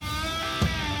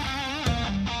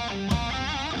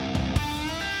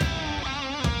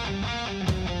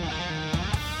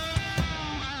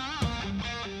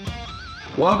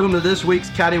Welcome to this week's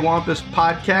Cattywampus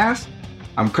podcast.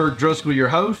 I'm Kirk Driscoll, your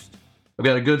host. I've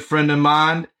got a good friend of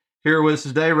mine here with us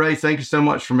today. Ray, thank you so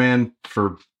much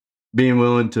for being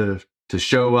willing to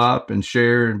show up and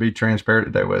share and be transparent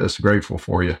today with us. Grateful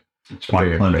for you. It's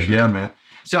my pleasure. Yeah, man.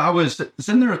 So I was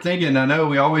sitting there thinking, I know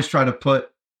we always try to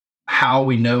put how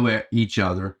we know each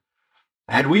other.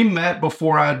 Had we met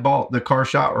before I had bought the car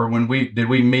shop, or did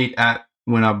we meet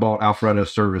when I bought Alfredo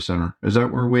Service Center? Is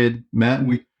that where we had met?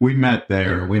 We met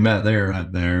there. We met there.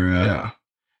 Yeah.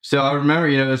 So I remember,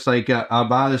 it's like I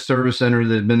buy the service center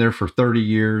that had been there for 30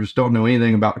 years. Don't know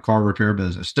anything about the car repair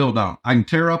business. Still don't. I can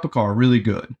tear up a car really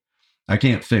good. I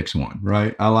can't fix one,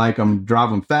 right? I like them, drive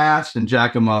them fast and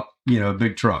jack them up, a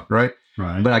big truck, right?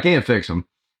 Right. But I can't fix them.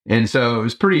 And so it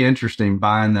was pretty interesting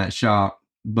buying that shop.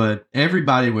 But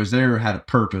everybody was there, had a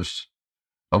purpose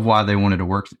of why they wanted to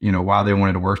work,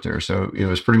 there. So it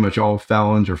was pretty much all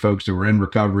felons or folks that were in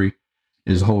recovery.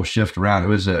 Is the whole shift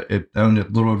around. It owned it a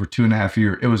little over 2.5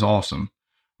 years. It was awesome.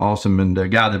 And the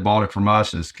guy that bought it from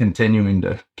us is continuing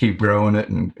to keep growing it.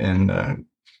 And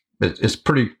it's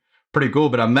pretty cool.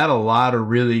 But I met a lot of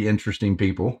really interesting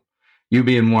people, you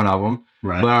being one of them.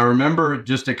 Right. But I remember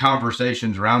just the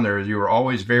conversations around there, you were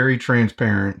always very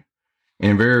transparent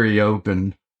and very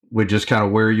open with just kind of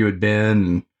where you had been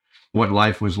and what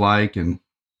life was like and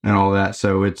all that.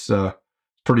 So it's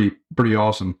pretty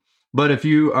awesome. But if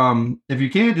you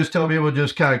can, just tell people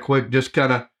just kind of quick, just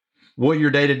kind of what your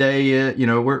day to day is.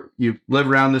 Where you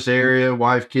live around this area,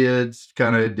 wife, kids,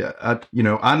 kind of.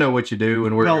 I know what you do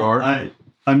and where you are.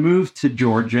 I moved to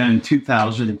Georgia in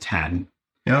 2010.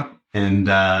 Yeah, and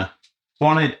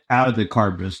wanted out of the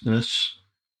car business,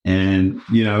 and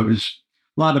it was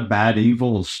a lot of bad,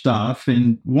 evil stuff,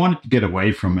 and wanted to get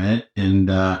away from it, and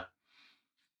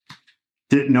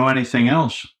didn't know anything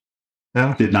else.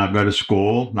 Yeah. Did not go to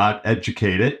school, not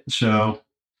educated. So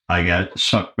I got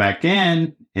sucked back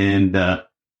in and,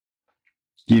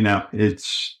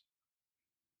 it's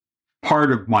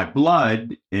part of my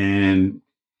blood and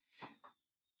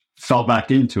fell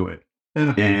back into it.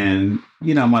 Yeah. And,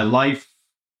 my life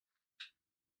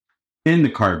in the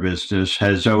car business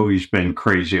has always been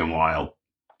crazy and wild.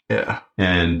 Yeah.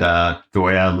 And the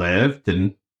way I lived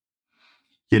and,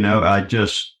 I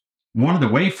just wanted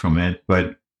away from it,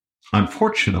 but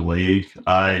unfortunately,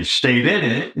 I stayed in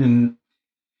it. And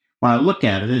when I look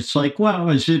at it, it's like, well,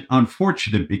 is it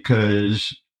unfortunate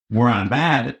because where I'm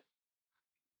at, it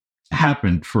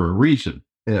happened for a reason?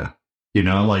 Yeah.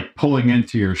 Like pulling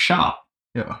into your shop.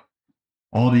 Yeah.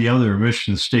 All the other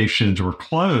emission stations were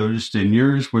closed and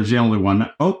yours was the only one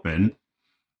open.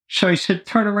 So I said,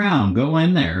 turn around, go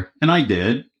in there. And I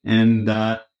did. And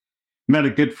met a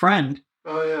good friend.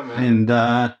 Oh, yeah, man.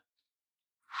 And,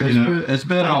 it's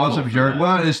been an awesome journey.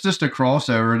 Well, it's just a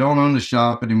crossover. I don't own the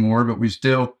shop anymore, but we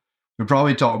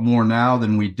probably talk more now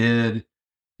than we did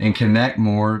and connect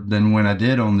more than when I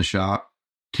did own the shop.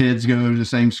 Kids go to the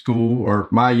same school, or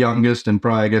my youngest, and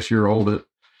probably I guess your oldest,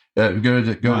 go to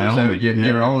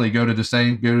the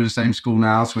same school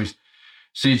now. So we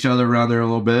see each other around there a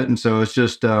little bit, and so it's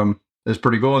just it's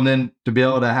pretty cool. And then to be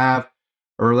able to have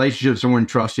a relationship, someone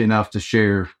trusts you enough to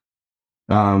share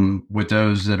with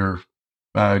those that are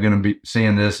going to be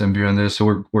seeing this and viewing this.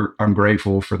 So I'm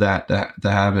grateful for that,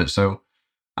 to have it. So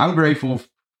I'm grateful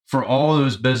for all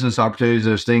those business opportunities,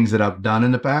 those things that I've done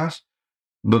in the past,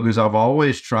 because I've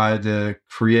always tried to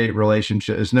create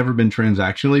relationships. It's never been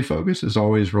transactionally focused. It's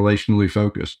always relationally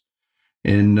focused.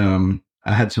 And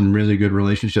I had some really good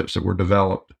relationships that were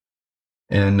developed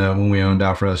and when we owned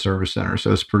Alfredo Service Center.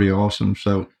 So it's pretty awesome.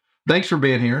 So thanks for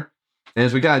being here. And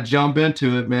as we got to jump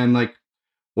into it, man, like,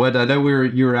 what I know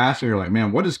you were asking, you're like,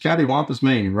 man, what does cattywampus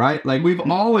mean, right? Like, we've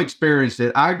all experienced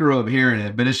it. I grew up hearing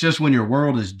it, but it's just when your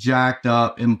world is jacked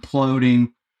up,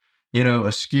 imploding,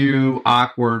 askew,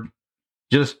 awkward.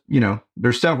 Just,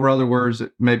 there's several other words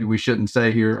that maybe we shouldn't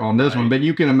say here on this one, but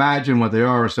you can imagine what they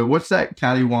are. So what's that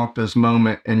cattywampus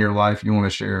moment in your life you want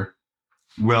to share?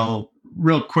 Well,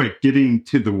 real quick, getting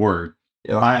to the word.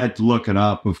 Yeah. I had to look it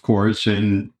up, of course,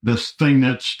 and this thing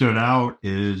that stood out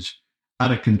is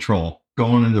out of control.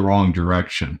 Going in the wrong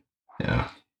direction. Yeah.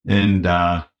 And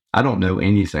I don't know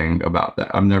anything about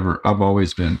that. I've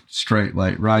always been straight,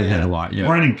 like right ahead a lot. Yeah.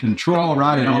 Right in control.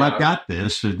 Right. I've got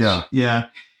this. Yeah.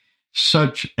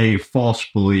 Such a false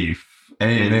belief.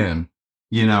 Amen.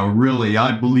 And, really,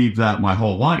 I believed that my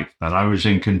whole life, that I was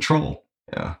in control.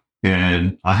 Yeah.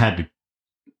 And I had to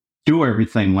do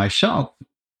everything myself.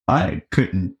 I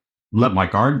couldn't let my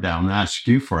guard down and ask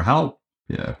you for help.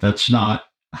 Yeah. That's not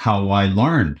how I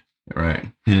learned.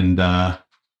 Right. And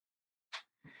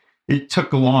it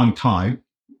took a long time.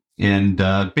 And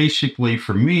basically,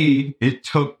 for me, it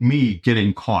took me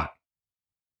getting caught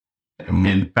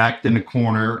and backed in the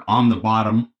corner on the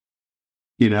bottom.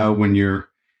 When you're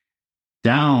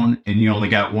down and you only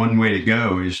got one way to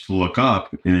go is to look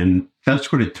up. And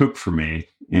that's what it took for me.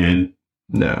 And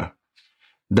no,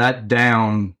 that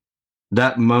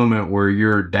moment where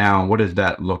you're down, what does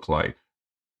that look like?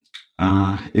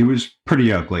 It was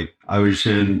pretty ugly. I was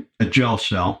in a jail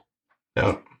cell.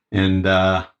 Yep. And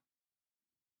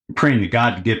praying to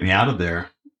God to get me out of there.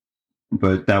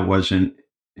 But that wasn't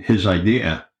his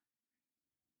idea.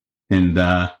 And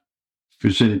it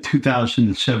was in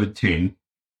 2017.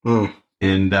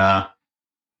 And I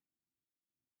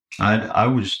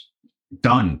was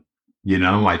done,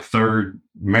 my third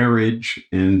marriage,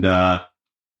 and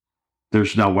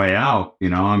there's no way out.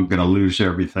 I'm going to lose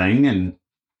everything and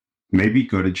maybe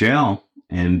go to jail.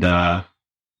 And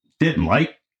didn't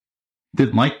like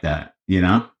that,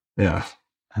 Yeah.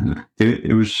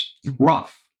 It was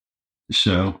rough.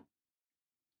 So,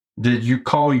 did you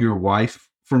call your wife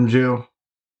from jail?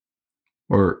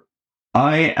 Or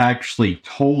I actually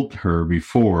told her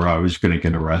before I was going to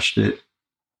get arrested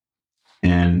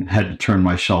and had to turn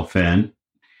myself in.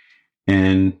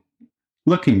 And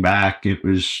looking back, it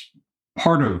was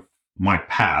part of my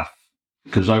path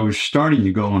because I was starting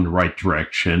to go in the right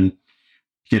direction,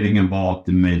 getting involved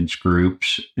in men's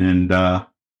groups, and,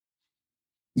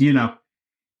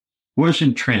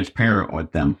 wasn't transparent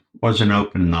with them, wasn't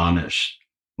open and honest.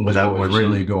 That was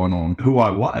really going on. Who I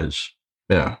was.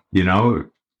 Yeah.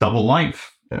 Double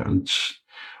life. Yeah.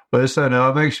 But so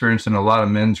I've experienced in a lot of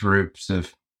men's groups,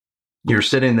 if you're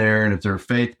sitting there and if they're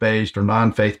faith-based or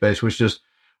non-faith-based, let's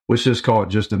just call it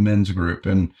just a men's group.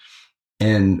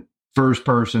 And first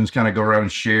persons kind of go around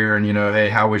and share and, hey,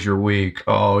 how was your week?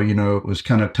 Oh, it was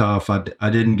kind of tough. I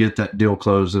didn't get that deal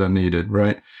closed that I needed.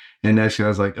 Right. And next I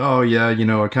was like, oh yeah,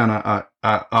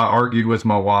 I argued with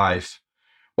my wife.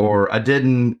 Or I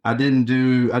didn't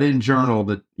journal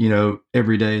that,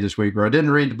 every day this week, or I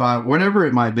didn't read the Bible, whatever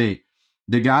it might be.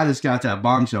 The guy that's got that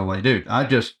bombshell, like, dude, I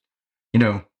just,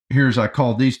 I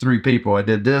called these 3 people. I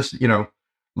did this,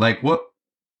 like what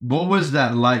was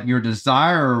that like? Your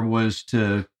desire was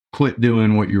to quit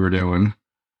doing what you were doing.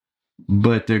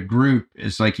 But the group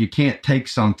is like, you can't take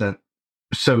something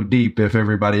so deep if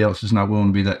everybody else is not willing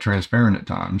to be that transparent at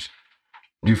times.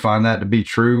 Do you find that to be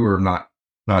true or not?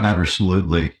 Not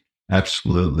absolutely.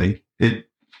 Absolutely.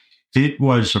 It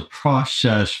was a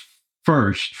process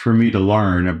first for me to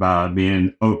learn about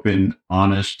being open,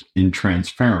 honest, and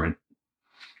transparent,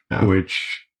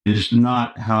 which is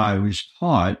not how I was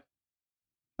taught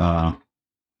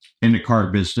in the car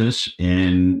business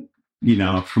and,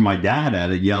 from my dad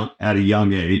at a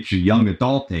young age, a young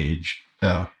adult age.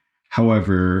 Yeah.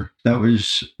 However, that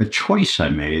was a choice I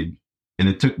made. And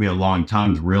it took me a long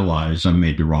time to realize I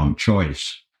made the wrong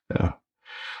choice. Yeah.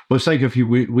 Well, it's like if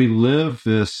we live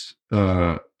this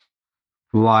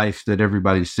life that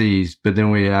everybody sees, but then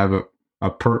we have a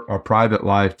private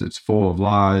life that's full of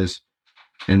lies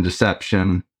and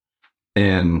deception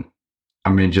and,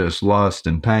 just lust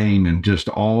and pain and just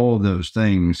all those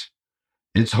things.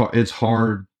 It's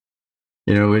hard.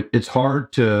 It's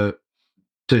hard to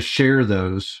share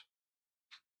those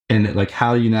and like,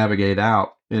 how do you navigate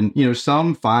out? And,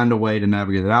 some find a way to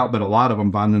navigate it out, but a lot of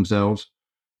them find themselves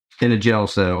in a jail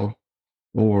cell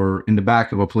or in the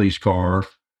back of a police car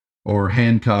or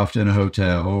handcuffed in a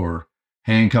hotel or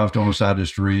handcuffed on the side of the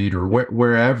street or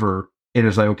wherever. And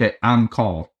it's like, okay, I'm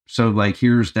called. So like,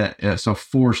 here's that. It's a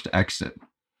forced exit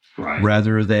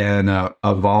rather than a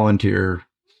volunteer,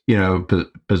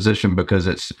 position because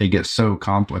it gets so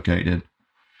complicated.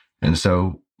 And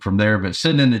so from there, but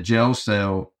sitting in a jail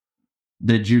cell,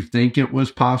 did you think it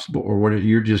was possible, or what?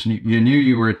 You knew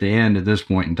you were at the end at this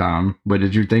point in time, but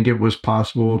did you think it was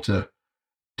possible to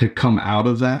come out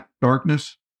of that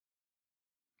darkness?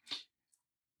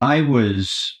 I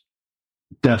was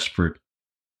desperate.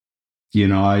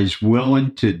 I was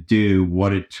willing to do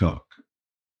what it took,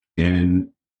 and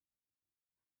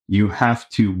you have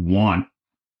to want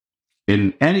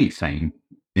in anything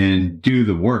and do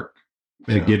the work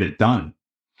to get it done.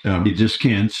 Yeah. You just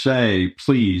can't say,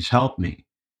 please help me,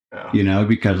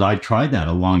 because I tried that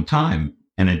a long time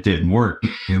and it didn't work.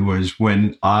 It was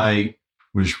when I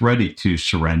was ready to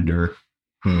surrender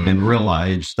and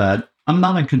realize that I'm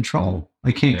not in control.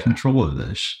 I can't control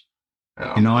this.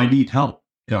 Yeah. I need help.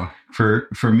 Yeah. For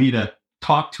me to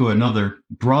talk to another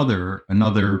brother,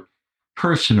 another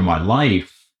person in my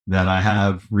life that I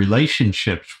have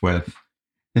relationships with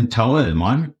and tell them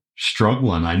I'm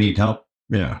struggling. I need help.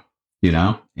 Yeah.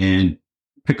 And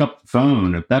pick up the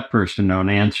phone. If that person don't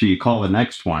answer, you call the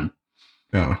next one.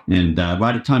 Yeah. And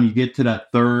by the time you get to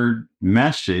that third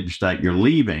message that you're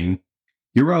leaving,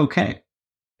 you're okay.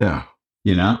 Yeah.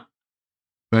 You know?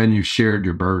 And you shared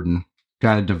your burden,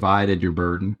 kind of divided your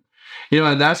burden. You know,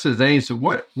 and that's the thing. So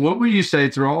what would you say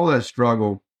through all that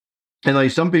struggle? And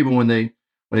like some people, when they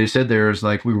said there, is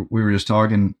like, we were just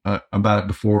talking about it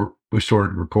before we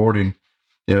started recording.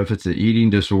 You know, if it's an eating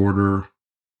disorder,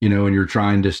 you know, and you're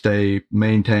trying to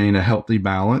maintain a healthy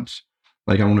balance,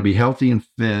 like I want to be healthy and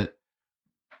fit,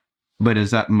 but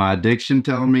is that my addiction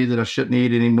telling me that I shouldn't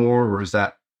eat anymore? Or is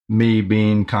that me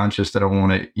being conscious that I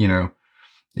want to, you know,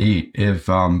 eat? If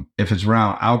it's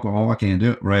around alcohol, I can't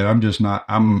do it. Right. I'm just not,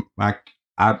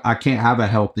 I can't have a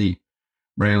healthy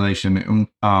regulation.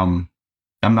 I'm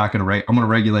not going to, I'm going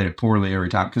to regulate it poorly every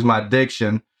time, because my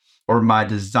addiction or my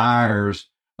desires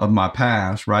of my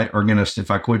past, right, are going to, if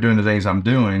I quit doing the things I'm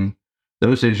doing,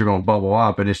 those things are going to bubble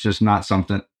up, and it's just not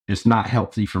something, it's not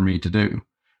healthy for me to do.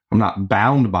 I'm not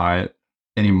bound by it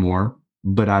anymore,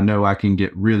 but I know I can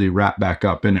get really wrapped back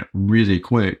up in it really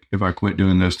quick if I quit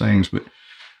doing those things. But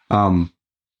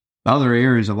other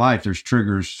areas of life, there's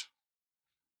triggers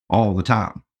all the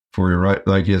time for you, right?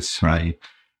 Like it's right.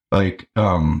 Like,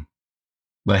 but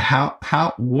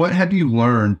what have you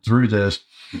learned through this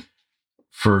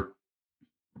for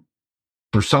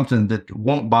something that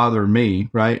won't bother me,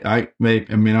 right? I'm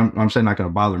saying not going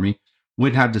to bother me,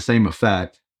 wouldn't have the same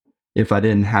effect if I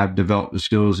didn't have developed the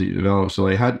skills that you developed. So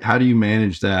like, how do you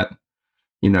manage that,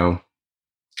 you know?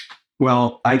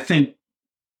 Well, I think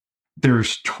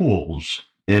there's tools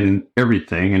in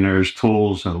everything, and there's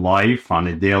tools in life on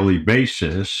a daily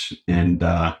basis. And,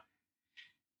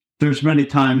 there's many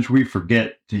times we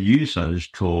forget to use those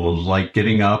tools, like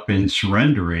getting up and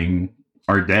surrendering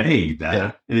our day.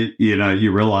 That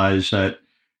you realize that,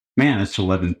 man, it's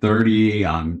 11:30.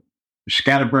 I'm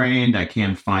scatterbrained. I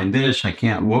can't find this. I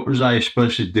can't. What was I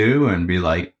supposed to do? And be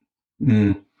like,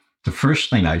 the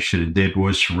first thing I should have did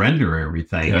was surrender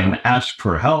everything and ask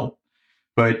for help.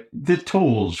 But the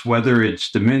tools, whether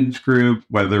it's the men's group,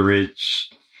 whether it's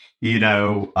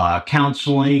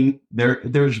counseling,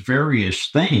 there's various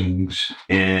things.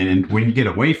 And when you get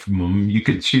away from them, you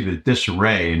can see the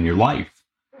disarray in your life.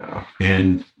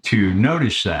 And to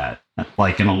notice that,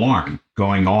 like an alarm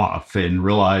going off, and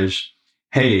realize,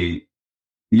 hey,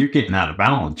 you're getting out of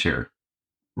balance here.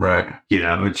 Right.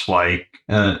 It's like,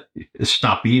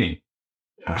 stop eating.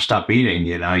 Stop eating.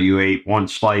 You ate one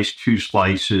slice, 2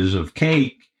 slices of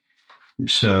cake.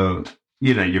 So,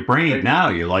 your brain now,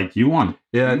 you're like, you want.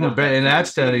 Yeah. In that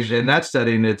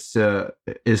setting, it's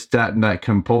that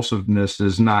compulsiveness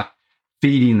is not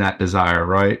feeding that desire,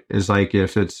 right? It's like,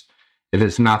 if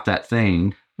it's not that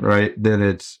thing, right, then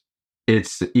it's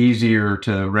easier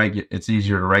to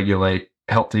regulate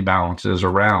healthy balances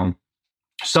around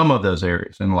some of those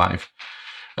areas in life.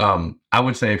 I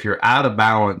would say if you're out of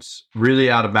balance, really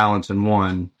out of balance in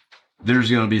one,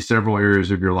 there's going to be several areas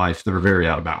of your life that are very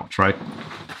out of balance, right?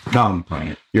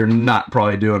 You're not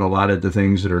probably doing a lot of the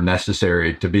things that are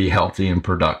necessary to be healthy and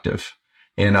productive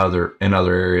in other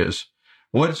areas.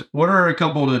 What are a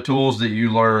couple of the tools that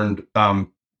you learned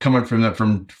coming from that,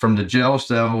 from the jail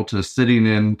cell to sitting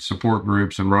in support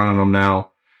groups and running them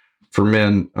now for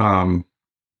men?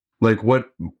 Like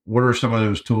what are some of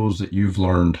those tools that you've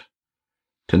learned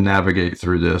to navigate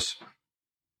through this?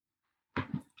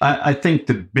 I think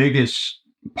the biggest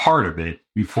part of it,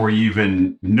 before you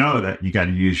even know that you got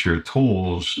to use your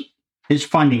tools, is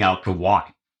finding out the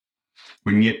why.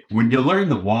 When you learn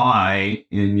the why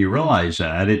and you realize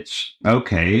that, it's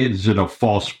okay, is it a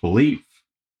false belief?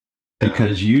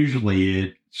 Because usually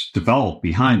it's developed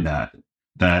behind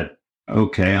that,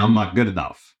 okay, I'm not good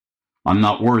enough. I'm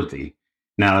not worthy.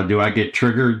 Now, do I get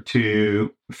triggered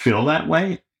to feel that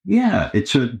way? Yeah,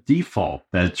 it's a default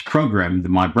that's programmed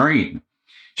in my brain.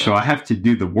 So I have to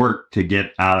do the work to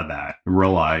get out of that and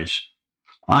realize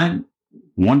I'm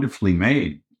wonderfully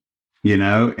made,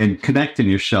 and connecting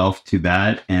yourself to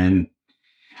that. And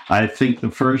I think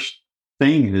the first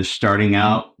thing is starting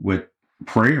out with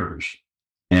prayers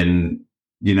and,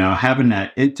 having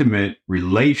that intimate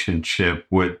relationship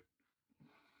with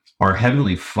our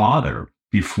Heavenly Father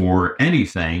before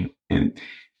anything, and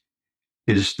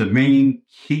is the main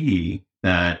key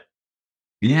that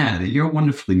you're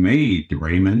wonderfully made,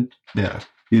 Raymond. Yeah.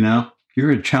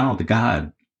 You're a child of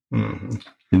God. Mm-hmm.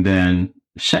 And then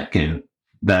second,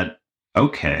 that,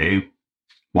 okay,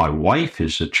 my wife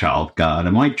is a child of God.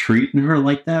 Am I treating her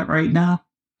like that right now?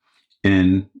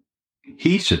 And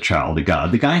he's a child of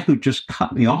God. The guy who just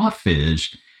cut me off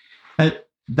is,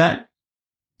 that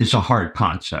is a hard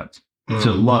concept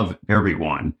to love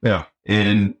everyone. Yeah.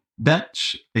 And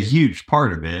that's a huge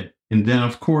part of it. And then,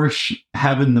 of course,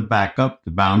 having the backup,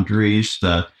 the boundaries,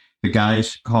 the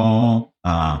guys call.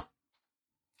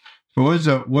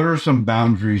 So what are some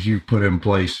boundaries you've put in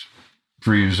place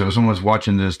for you? So if someone's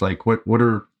watching this, like what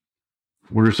are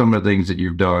some of the things that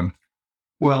you've done?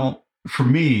 Well, for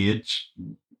me, it's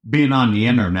being on the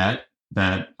internet,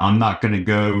 that I'm not going to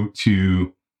go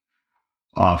to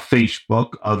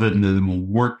Facebook other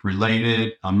than work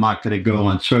related. I'm not going to go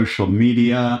on social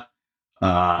media.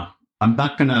 I'm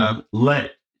not going to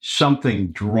let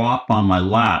something drop on my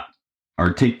lap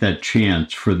or take that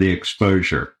chance for the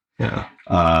exposure. Yeah.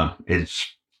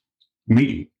 It's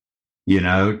me,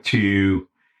 to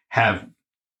have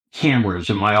cameras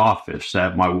in my office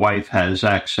that my wife has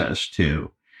access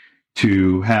to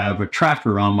have a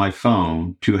tracker on my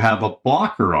phone, to have a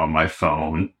blocker on my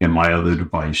phone and my other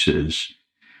devices.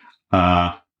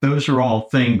 Those are all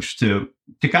things to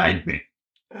guide me.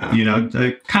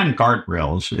 The kind of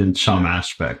guardrails in some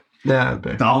aspect. Yeah.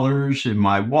 Dollars in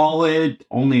my wallet,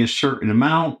 only a certain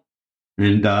amount.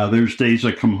 And there's days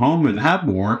I come home and have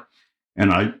more.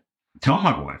 And I tell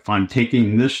my wife, I'm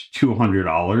taking this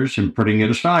 $200 and putting it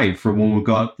aside for when we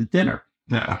go out to dinner.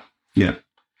 Yeah. Yeah.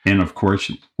 And of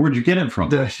course, where'd you get it from?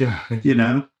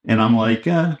 Yeah. And I'm like,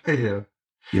 yeah.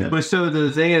 But so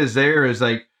the thing is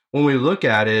like, when we look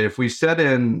at it, if we set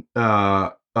in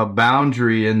a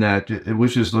boundary in that, we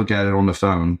just look at it on the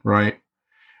phone, right?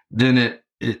 Then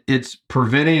it's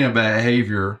preventing a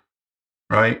behavior,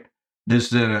 right?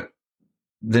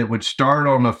 That would start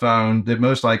on the phone that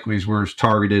most likely is where it's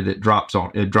targeted. It drops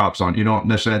on. You don't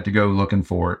necessarily have to go looking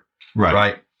for it,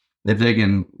 right? If they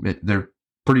can, they're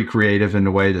pretty creative in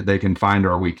the way that they can find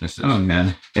our weaknesses. Oh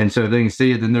man! And so if they can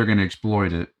see it, then they're going to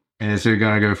exploit it, and so they're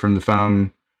going to go from the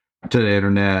phone to the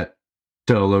internet,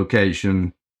 to a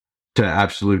location, to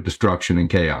absolute destruction and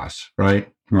chaos,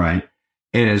 right? Right.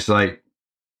 And it's like,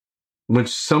 when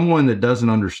someone that doesn't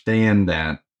understand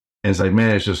that, and it's like,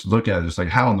 man, it's just look at it. It's like,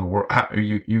 how in the world,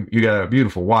 you got a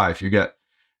beautiful wife, you got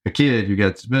a kid, you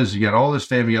got this business, you got all this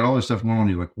family, you got all this stuff going on.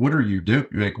 You're like, what are you doing?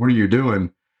 Like, what are you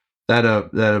doing? That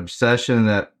obsession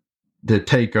that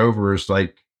take over is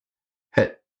like,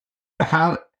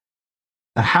 how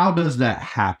does that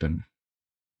happen?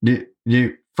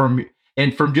 From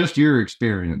just your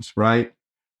experience, right?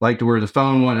 Like to where the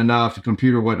phone wasn't enough, the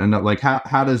computer wasn't enough. Like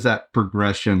how does that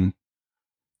progression?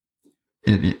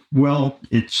 Well,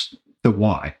 it's the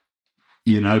why.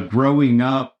 Growing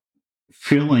up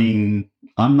feeling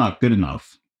I'm not good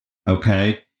enough.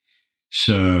 Okay.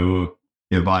 So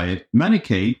if I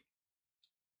medicate,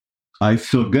 I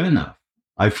feel good enough.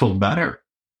 I feel better.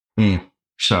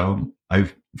 So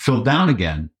I feel down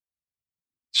again.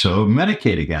 So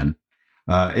medicate again.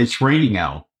 It's raining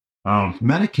out.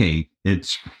 Medicate.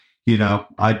 It's,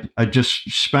 I just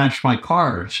smashed my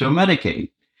car. So medicate.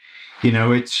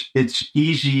 It's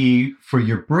easy for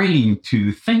your brain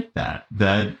to think that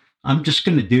I'm just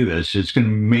going to do this. It's going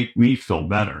to make me feel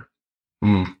better.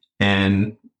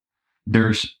 And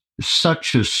there's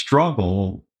such a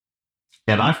struggle,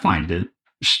 and I find it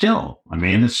still. I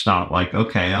mean, it's not like,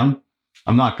 okay, I'm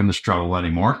not going to struggle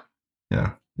anymore.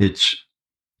 Yeah. It's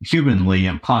humanly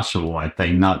impossible, I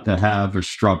think, not to have a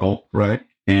struggle. Right.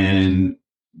 And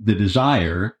the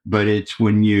desire, but it's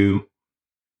when you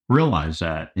realize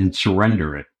that and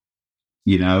surrender it,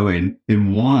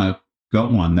 and want to go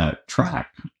on that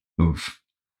track of,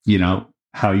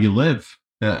 how you live.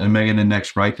 And making the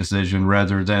next right decision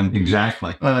rather than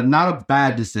exactly not a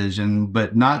bad decision,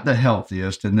 but not the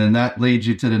healthiest. And then that leads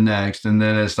you to the next. And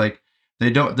then it's like,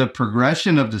 the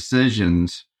progression of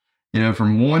decisions,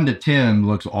 from 1 to 10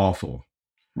 looks awful.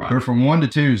 Right. Or from 1 to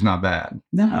 2 is not bad.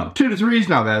 No. 2 to 3 is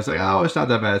not bad. It's like, oh, it's not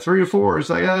that bad. 3 to 4, it's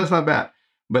like, oh, that's not bad.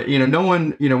 But, no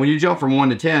one, when you jump from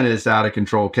 1 to 10, it's out of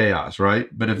control chaos, right?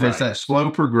 But if it's that slow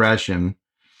progression,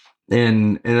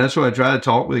 and that's what I try to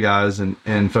talk with guys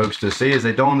and folks to see, is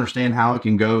they don't understand how it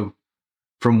can go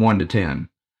from 1 to 10.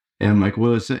 And I'm like,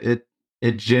 well,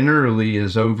 it generally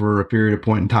is over a period of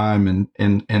point in time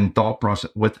and thought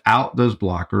process without those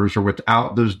blockers or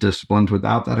without those disciplines,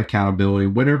 without that accountability,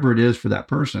 whatever it is for that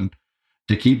person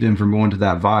to keep them from going to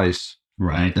that vice,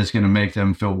 right? That's going to make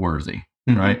them feel worthy,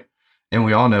 right? And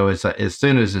we all know it's as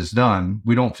soon as it's done,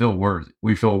 we don't feel worthy.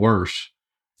 We feel worse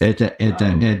right at the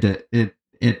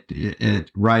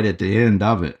end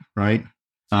of it, right?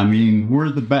 I mean, we're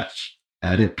the best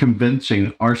at it,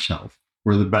 convincing ourselves.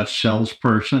 We're the best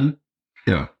salesperson.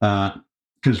 Yeah.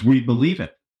 Because we believe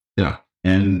it. Yeah.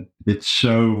 And it's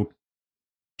so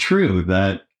true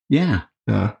that,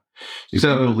 if you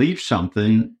believe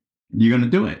something, you're going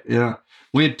to do it. Yeah.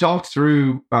 We had talked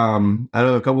through, I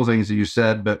know a couple of things that you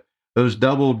said, but those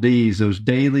double D's, those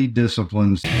daily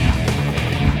disciplines.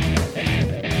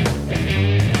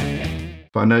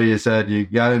 I know you said you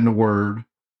got in the Word,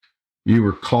 you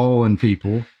were calling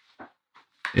people,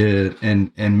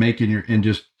 and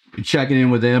just checking in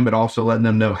with them, but also letting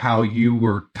them know how you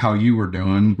were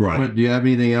doing. Right. Do you have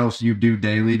anything else you do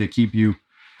daily to keep you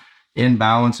in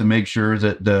balance and make sure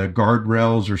that the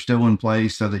guardrails are still in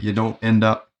place so that you don't end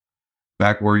up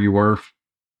back where you were?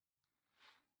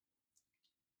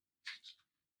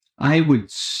 I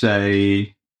would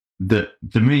say the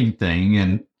main thing,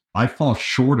 and I fall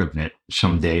short of it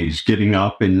some days, getting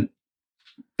up and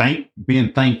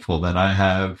being thankful that I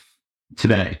have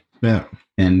today. Yeah.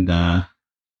 And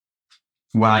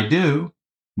when I do,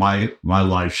 my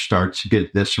life starts to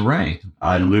get disarray.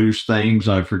 I lose things.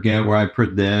 I forget where I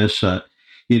put this.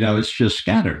 It's just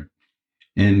scattered.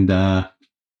 And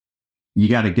you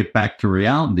got to get back to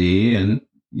reality. And,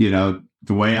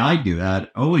 the way I do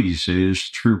that always is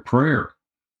through prayer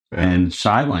and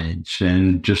silence,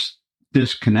 and just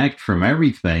disconnect from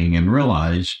everything and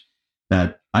realize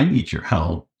that I need your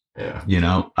help. Yeah.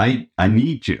 I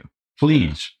need you,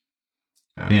 please.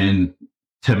 Yeah. And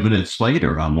 10 minutes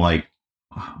later, I'm like,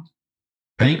 oh,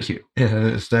 thank you. Yeah,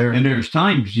 it's there. And there's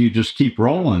times you just keep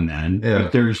rolling then. Yeah.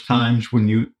 But there's times when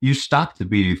you stop to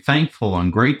be thankful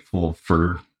and grateful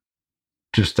for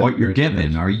just what you're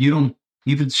given, or you don't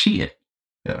even see it.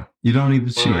 Yeah. You don't even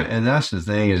see it. And that's the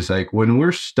thing, is like when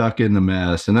we're stuck in the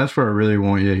mess, and that's where I really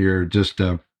want you to hear just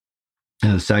in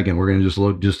a second, we're going to just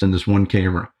look just in this one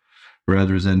camera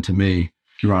rather than to me.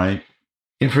 Right.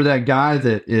 And for that guy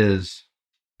that is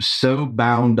so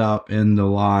bound up in the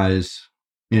lies,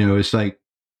 it's like,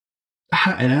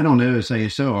 and I don't know, it's like,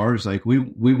 it's so hard. It's like we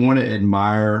want to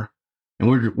admire, and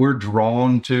we're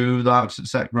drawn to the opposite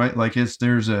sex, right? Like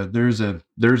there's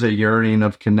a yearning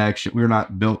of connection. We're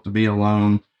not built to be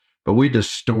alone, but we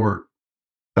distort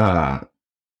it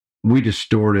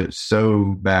so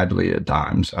badly at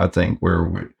times. I think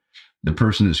where the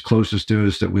person that's closest to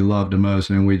us that we love the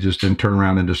most, and we just then turn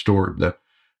around and distort the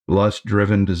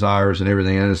lust-driven desires and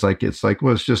everything. And it's like,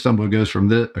 well, it's just something that goes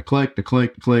from a click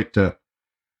to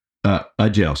a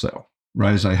jail cell,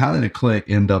 right? It's like, how did a click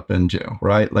end up in jail,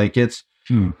 right? Like it's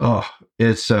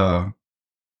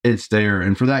there.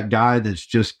 And for that guy that's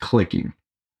just clicking,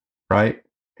 right?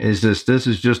 This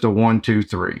is just a 1, 2,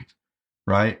 3,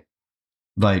 right?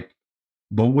 Like,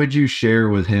 what would you share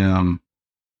with him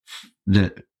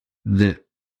that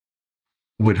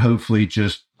would hopefully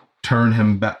just turn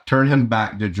him back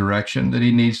the direction that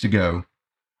he needs to go,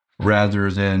 rather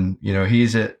than,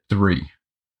 he's at 3,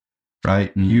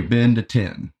 right? Mm-hmm. You've been to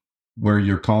 10, where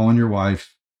you're calling your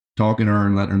wife, talking to her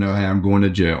and letting her know, hey, I'm going to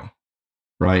jail,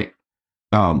 right?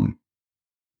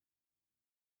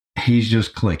 He's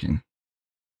just clicking.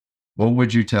 What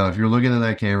would you tell, if you're looking at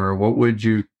that camera, what would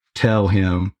you tell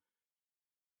him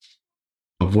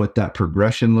of what that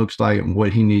progression looks like and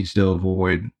what he needs to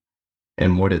avoid,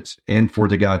 and for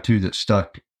the guy too that's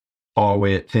stuck all the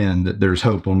way at 10, that there's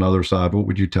hope on the other side? What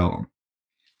would you tell him?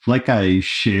 Like I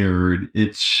shared,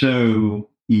 it's so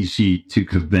easy to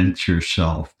convince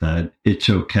yourself that it's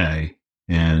okay,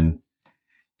 and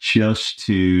just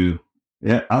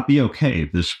I'll be okay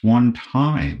this one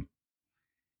time.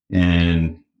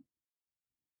 And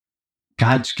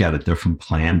God's got a different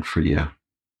plan for you.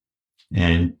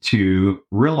 And to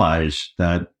realize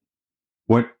that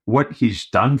what he's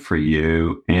done for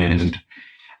you. And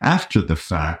after the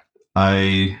fact,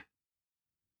 I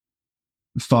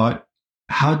thought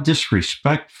how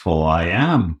disrespectful I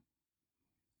am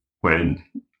when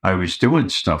I was doing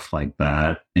stuff like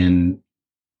that. And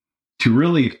to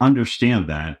really understand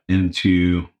that, and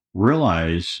to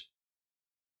realize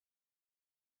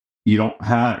you're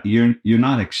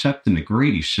not accepting the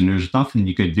grace, and there's nothing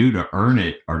you can do to earn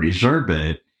it or deserve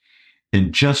it.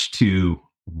 And just to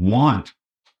want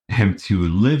him to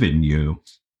live in you.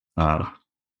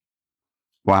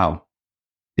 Wow.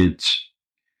 It's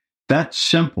that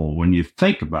simple when you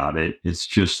think about it. It's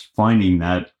just finding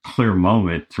that clear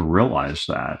moment to realize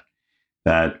that,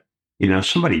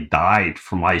 somebody died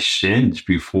for my sins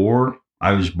before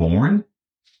I was born.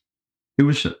 It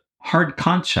was a hard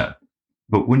concept.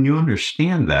 But when you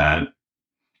understand that,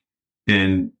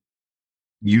 and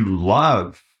you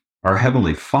love our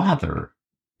Heavenly Father,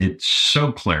 it's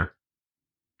so clear.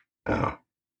 It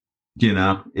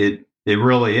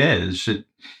really is.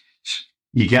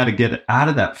 You got to get out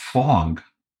of that fog.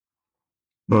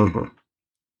 Long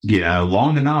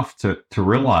enough to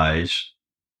realize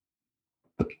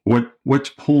what's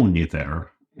pulling you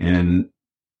there. And,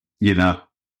 do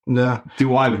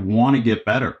I want to get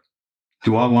better?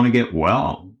 Do I want to get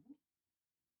well?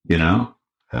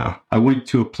 I went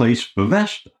to a place,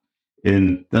 Bethesda,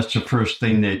 and that's the first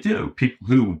thing they do. People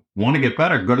who want to get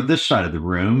better go to this side of the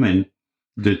room, and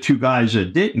the two guys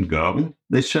that didn't go,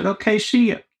 they said, okay, see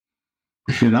ya.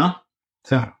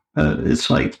 So It's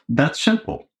like, that's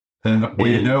simple. And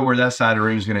you know where that side of the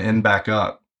ring is going to end back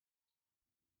up.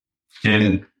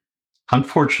 And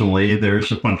unfortunately,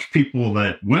 there's a bunch of people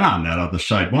that went on that other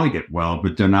side, want to get well,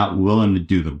 but they're not willing to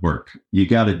do the work. You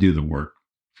got to do the work.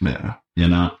 Yeah.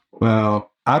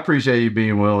 Well, I appreciate you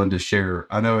being willing to share.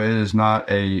 I know it is not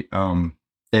an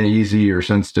easy or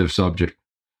sensitive subject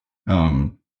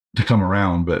to come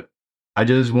around, but I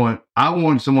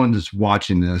want someone that's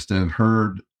watching this to have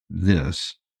heard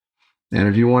this. And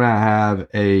if you want to have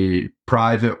a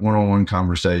private one-on-one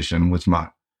conversation with my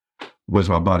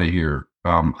buddy here,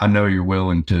 I know you're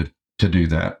willing to do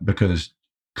that, because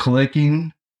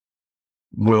clicking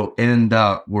will end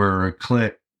up where a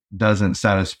click doesn't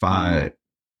satisfy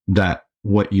that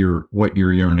what you're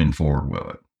yearning for,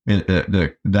 will it?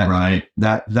 That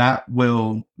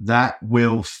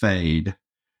will fade.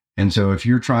 And so if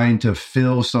you're trying to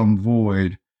fill some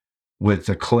void with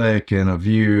a click and a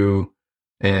view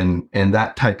and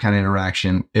that kind of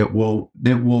interaction, it will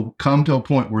come to a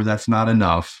point where that's not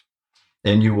enough,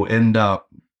 and you will end up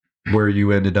where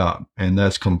you ended up, and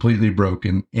that's completely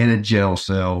broken in a jail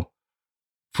cell,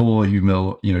 full of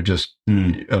humility, just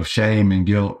of shame and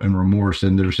guilt and remorse.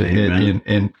 And there's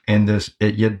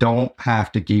you don't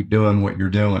have to keep doing what you're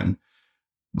doing.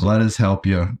 Let us help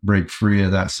you break free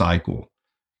of that cycle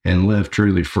and live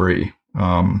truly free.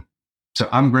 So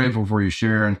I'm grateful for you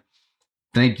sharing.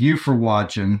 Thank you for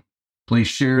watching. Please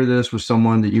share this with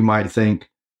someone that you might think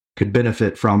could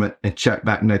benefit from it, and check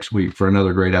back next week for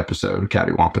another great episode of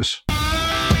Cattywampus.